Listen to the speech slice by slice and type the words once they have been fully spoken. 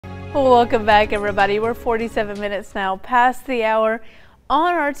Welcome back, everybody. We're 47 minutes now past the hour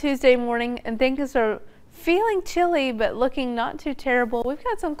on our Tuesday morning, and things are feeling chilly but looking not too terrible. We've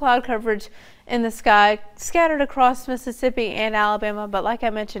got some cloud coverage in the sky scattered across Mississippi and Alabama, but like I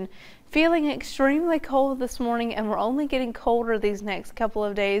mentioned, feeling extremely cold this morning, and we're only getting colder these next couple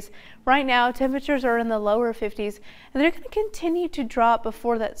of days. Right now, temperatures are in the lower 50s, and they're going to continue to drop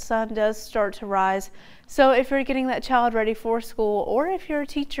before that sun does start to rise. So if you're getting that child ready for school, or if you're a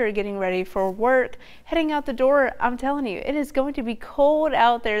teacher getting ready for work, heading out the door, I'm telling you, it is going to be cold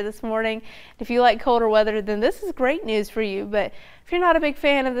out there this morning. If you like colder weather, then this is great news for you. But if you're not a big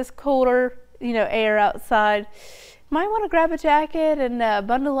fan of this colder, air outside, might want to grab a jacket and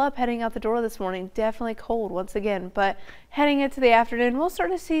bundle up heading out the door this morning. Definitely cold once again, but heading into the afternoon, we'll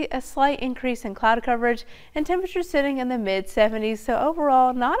start to see a slight increase in cloud coverage and temperatures sitting in the mid 70s. So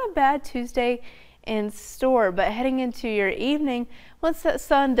overall, not a bad Tuesday in store, but heading into your evening, once that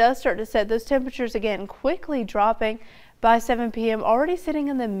sun does start to set, those temperatures again quickly dropping. By 7 p.m. already sitting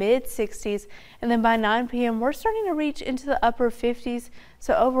in the mid 60s, and then by 9 p.m. we're starting to reach into the upper 50s.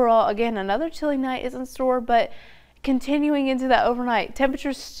 So overall, again, another chilly night is in store, but continuing into that overnight,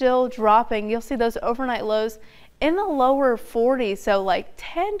 temperatures still dropping. You'll see those overnight lows in the lower 40s, so like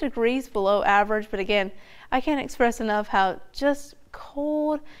 10 degrees below average. But again, I can't express enough how just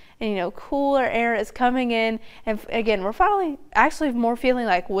cold and cooler air is coming in. And again, we're finally actually more feeling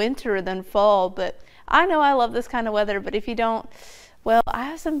like winter than fall. But I know I love this kind of weather, but if you don't, well, I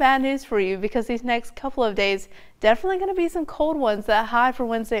have some bad news for you, because these next couple of days definitely going to be some cold ones. That high for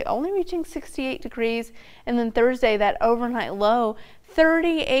Wednesday only reaching 68 degrees, and then Thursday that overnight low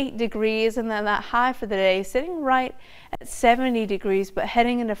 38 degrees, and then that high for the day sitting right at 70 degrees. But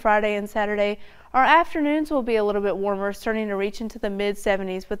heading into Friday and Saturday, our afternoons will be a little bit warmer, starting to reach into the mid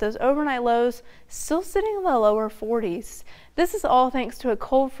 70s, but those overnight lows still sitting in the lower 40s. This is all thanks to a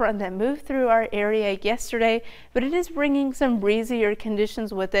cold front that moved through our area yesterday, but it is bringing some breezier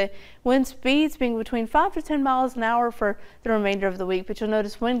conditions with it. Wind speeds being between 5 to 10 miles an hour for the remainder of the week, but you'll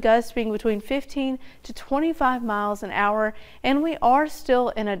notice wind gusts being between 15 to 25 miles an hour. And we are still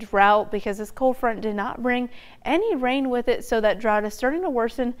in a drought because this cold front did not bring any rain with it, so that drought is starting to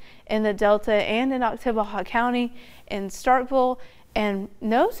worsen in the Delta and in Oktibbeha County, in Starkville, and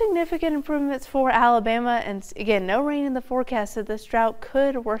no significant improvements for Alabama. And again, no rain in the forecast, so this drought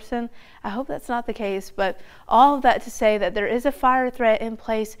could worsen. I hope that's not the case, but all of that to say that there is a fire threat in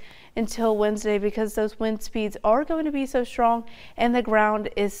place until Wednesday, because those wind speeds are going to be so strong and the ground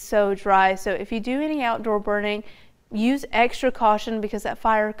is so dry. So if you do any outdoor burning, use extra caution, because that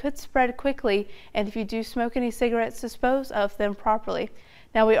fire could spread quickly, and if you do smoke any cigarettes, dispose of them properly.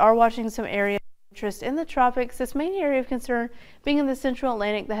 Now, we are watching some areas of interest in the tropics. This main area of concern being in the central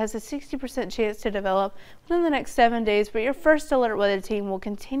Atlantic that has a 60% chance to develop within the next 7 days, but your first alert weather team will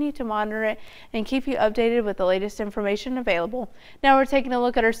continue to monitor it and keep you updated with the latest information available. Now we're taking a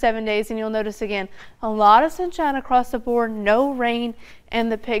look at our 7 days, and you'll notice again a lot of sunshine across the board, no rain in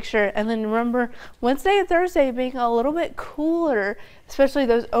the picture. And then remember, Wednesday and Thursday being a little bit cooler, especially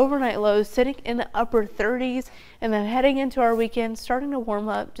those overnight lows sitting in the upper 30s, and then heading into our weekend starting to warm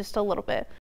up just a little bit.